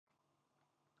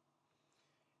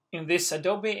In this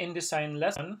Adobe InDesign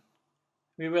lesson,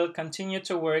 we will continue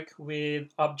to work with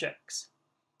objects.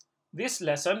 This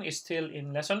lesson is still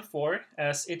in lesson 4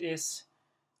 as it is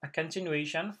a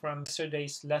continuation from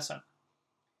yesterday's lesson.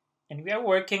 And we are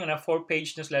working on a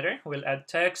 4-page newsletter. We'll add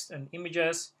text and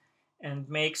images and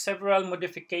make several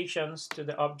modifications to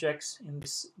the objects in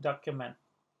this document.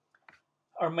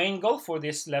 Our main goal for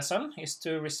this lesson is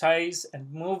to resize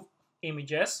and move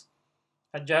images,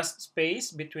 adjust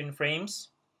space between frames,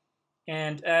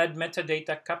 and add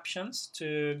metadata captions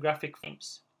to graphic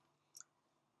frames.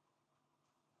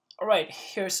 All right,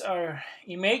 here's our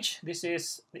image. This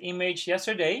is the image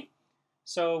yesterday.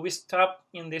 So we stopped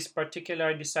in this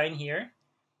particular design here.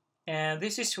 And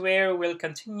this is where we'll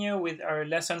continue with our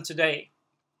lesson today.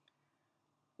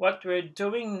 What we're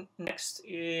doing next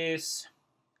is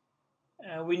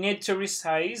we need to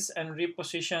resize and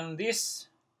reposition this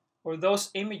or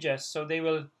those images so they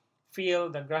will fill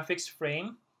the graphics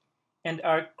frame and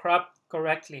are cropped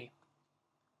correctly.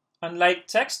 Unlike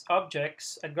text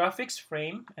objects, a graphics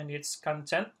frame and its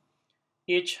content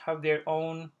each have their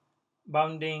own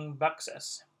bounding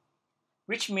boxes,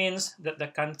 which means that the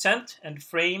content and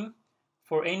frame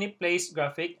for any placed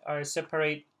graphic are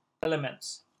separate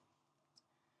elements.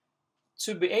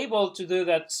 To be able to do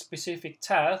that specific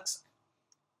task,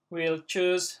 we'll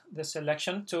choose the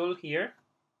selection tool here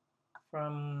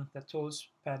from the tools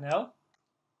panel.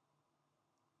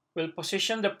 We'll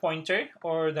position the pointer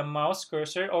or the mouse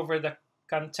cursor over the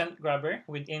content grabber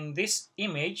within this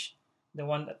image, the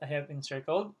one that I have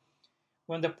encircled.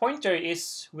 When the pointer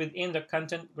is within the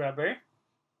content grabber,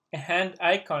 a hand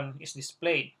icon is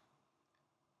displayed.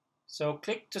 So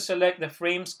click to select the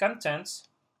frame's contents.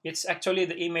 It's actually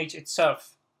the image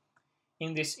itself.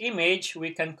 In this image,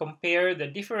 we can compare the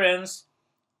difference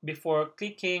before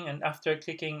clicking and after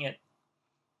clicking it.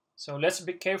 So let's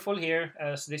be careful here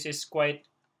as this is quite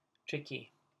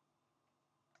tricky.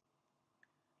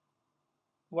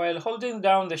 While holding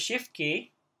down the Shift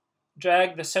key,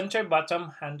 drag the center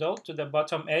bottom handle to the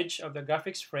bottom edge of the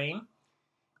graphics frame,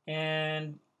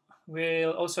 and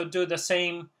we'll also do the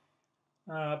same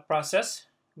process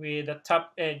with the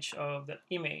top edge of the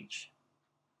image.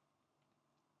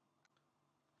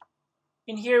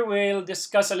 In here, we'll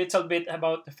discuss a little bit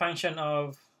about the function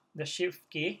of the Shift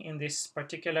key in this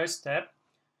particular step.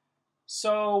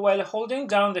 So while holding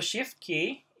down the Shift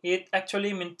key, it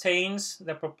actually maintains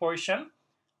the proportion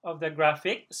of the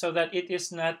graphic so that it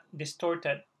is not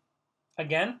distorted.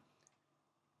 Again,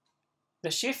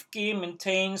 the Shift key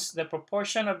maintains the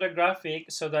proportion of the graphic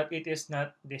so that it is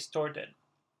not distorted.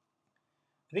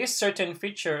 This certain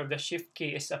feature of the Shift key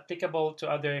is applicable to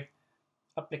other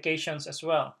applications as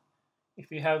well.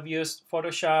 If you have used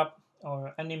Photoshop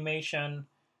or animation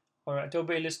or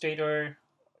Adobe Illustrator,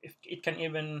 it can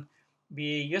even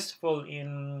be useful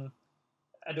in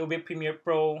Adobe Premiere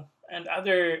Pro and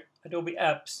other Adobe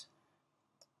apps.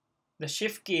 The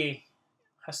Shift key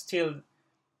has still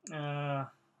the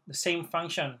same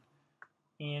function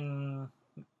in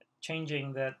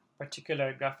changing that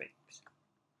particular graphic.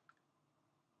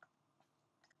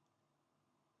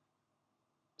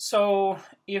 So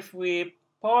if we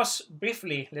pause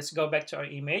briefly, let's go back to our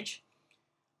image.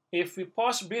 If we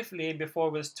pause briefly before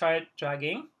we start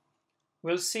dragging,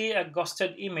 we'll see a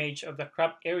ghosted image of the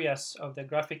cropped areas of the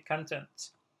graphic content,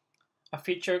 a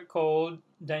feature called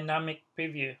dynamic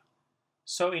preview.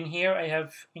 So in here, I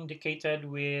have indicated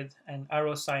with an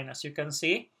arrow sign, as you can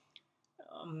see.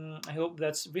 I hope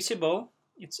that's visible.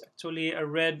 It's actually a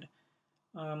red.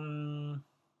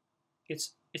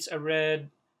 It's a red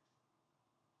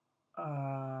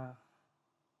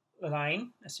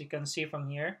line, as you can see from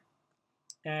here,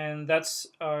 and that's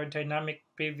our dynamic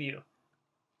preview.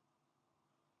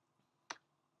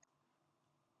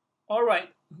 All right,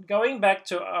 going back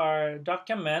to our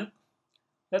document,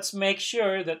 let's make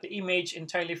sure that the image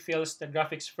entirely fills the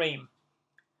graphics frame.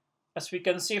 As we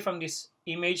can see from this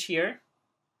image here,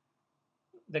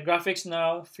 the graphics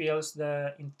now fills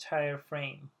the entire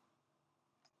frame.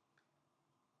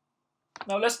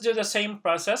 Now let's do the same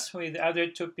process with the other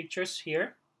two pictures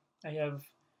here. I have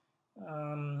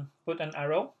put an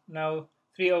arrow. Now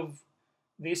 3 of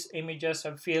these images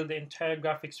have filled the entire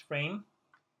graphics frame.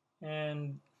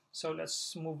 And so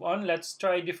let's move on. Let's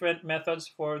try different methods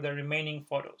for the remaining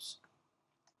photos.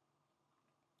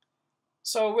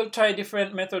 So we'll try a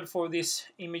different method for these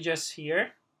images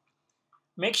here.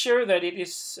 Make sure that it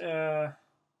is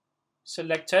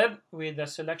selected with the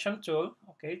selection tool.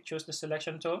 Okay, choose the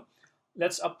selection tool.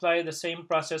 Let's apply the same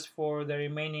process for the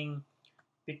remaining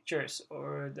pictures,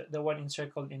 or the one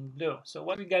encircled in blue. So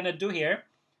what we're gonna do here,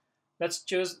 let's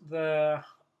choose the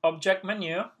object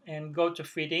menu and go to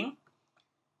fitting.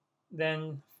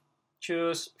 then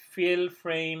choose Fill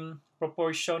Frame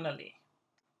Proportionally.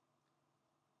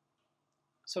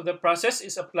 So the process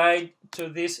is applied to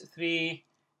these three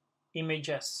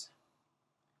images.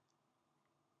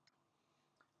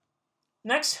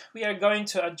 Next, we are going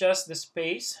to adjust the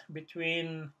space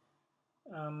between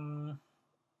um,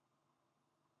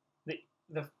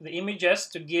 the images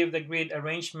to give the grid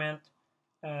arrangement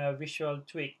a visual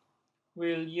tweak.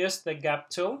 We'll use the gap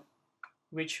tool,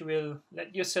 which will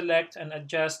let you select and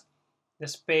adjust the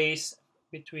space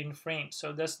between frames.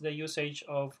 So that's the usage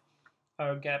of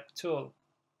our gap tool.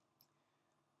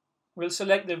 We'll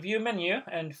select the view menu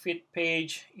and fit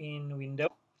page in window.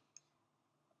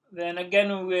 Then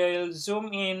again, we'll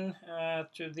zoom in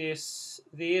to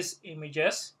these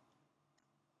images.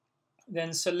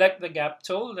 Then select the gap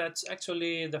tool. That's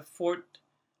actually the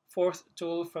fourth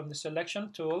tool from the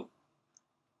selection tool.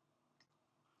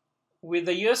 With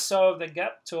the use of the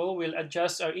gap tool, we'll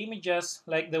adjust our images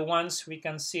like the ones we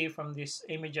can see from these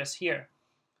images here.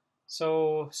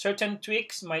 So certain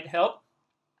tweaks might help.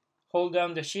 Hold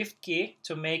down the Shift key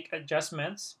to make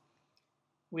adjustments.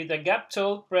 With the gap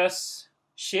tool, press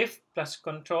Shift plus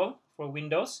Control for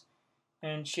Windows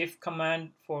and Shift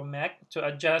Command for Mac to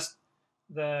adjust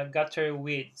the gutter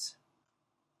widths.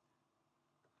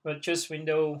 We'll choose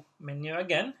Window menu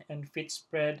again and fit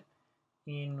spread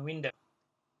in Window.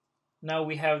 Now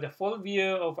we have the full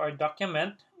view of our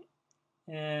document,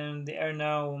 and they are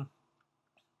now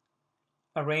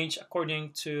arranged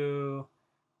according to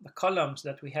the columns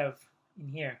that we have in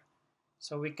here.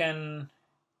 So we can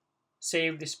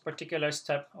save this particular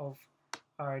step of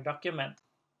our document.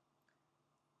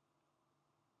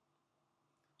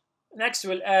 Next,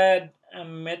 we'll add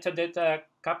metadata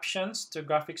captions to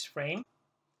graphics frame.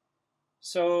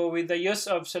 So with the use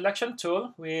of selection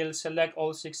tool, we'll select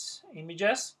all 6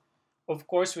 images. Of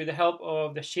course, with the help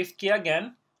of the Shift key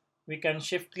again, we can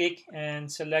shift click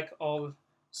and select all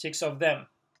 6 of them.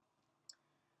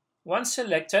 Once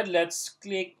selected, let's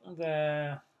click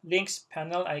the links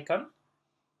panel icon.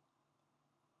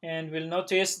 And we'll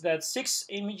notice that 6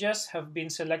 images have been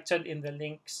selected in the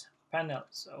links panel.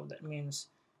 So that means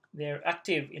they're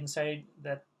active inside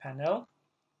that panel.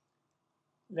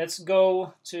 Let's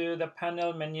go to the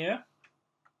panel menu.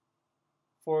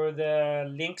 For the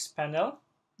links panel,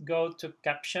 go to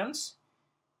Captions,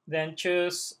 then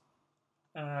choose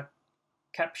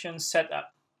Caption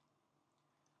Setup.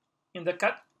 In the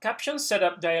Caption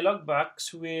Setup dialog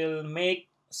box, we'll make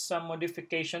some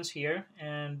modifications here,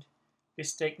 and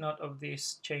please take note of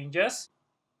these changes.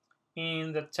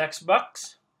 In the text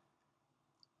box,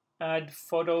 add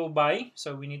photo by,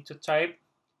 so we need to type.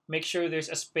 Make sure there's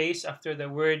a space after the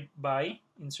word by,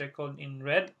 encircled in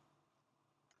red.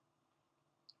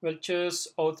 We'll choose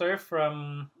author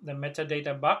from the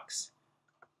metadata box.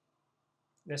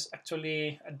 There's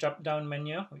actually a drop-down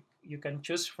menu you can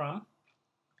choose from.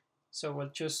 So we'll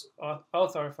choose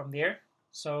author from there.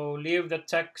 So leave the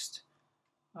text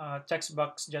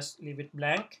box, just leave it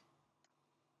blank.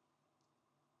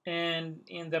 And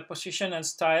in the position and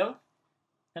style,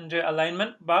 under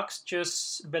alignment box,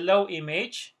 choose below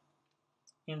image.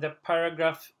 In the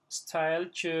paragraph style,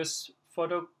 choose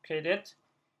photo credit.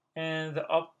 And the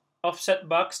offset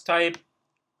box, type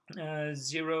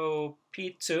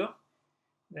 0p2.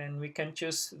 Then we can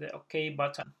choose the OK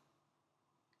button.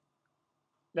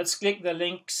 Let's click the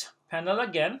links panel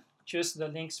again. Choose the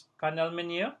links panel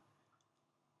menu.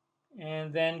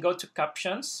 And then go to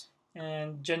Captions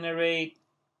and generate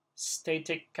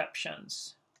static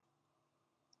captions.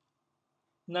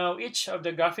 Now each of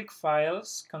the graphic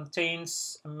files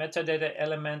contains a metadata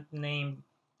element named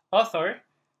author,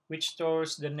 which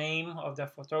stores the name of the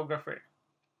photographer.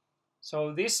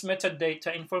 So this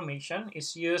metadata information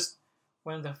is used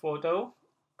when the photo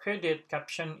credit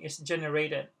caption is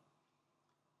generated.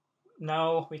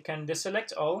 Now we can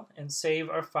deselect all and save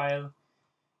our file.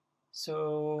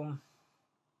 So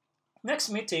next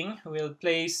meeting, we'll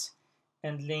place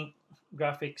and link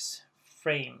graphics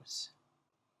frames.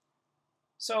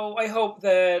 So I hope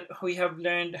that we have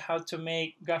learned how to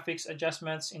make graphics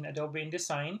adjustments in Adobe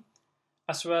InDesign,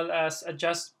 as well as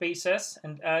adjust spaces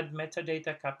and add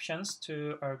metadata captions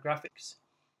to our graphics.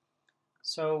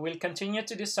 So we'll continue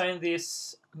to design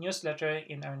this newsletter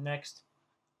in our next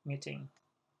meeting.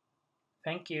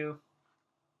 Thank you.